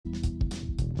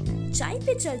चाय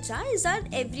पे चर्चा इज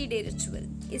आवर एवरीडे रिचुअल।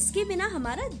 इसके बिना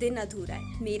हमारा दिन अधूरा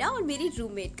है, मेरा और मेरी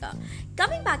रूममेट का।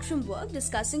 Coming back from work,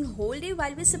 discussing whole day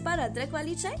while we SIP our अदरक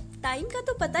वाली चाय। टाइम का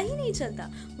तो पता ही नहीं चलता।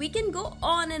 We can go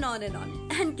on and on and on.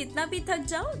 And कितना भी थक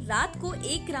जाओ, रात को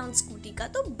एक राउंड स्कूटी का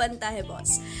तो बनता है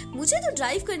बॉस। मुझे तो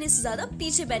ड्राइव करने से ज्यादा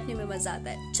पीछे बैठने में मजा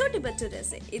आता है, छोटे बच्चों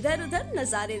जैसे इधर उधर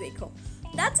नजारे देखो।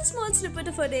 That's a small snippet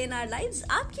of a day in our lives।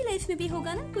 आपकी लाइफ में भी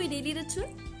होगा ना कोई डेली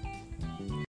रिचुअल?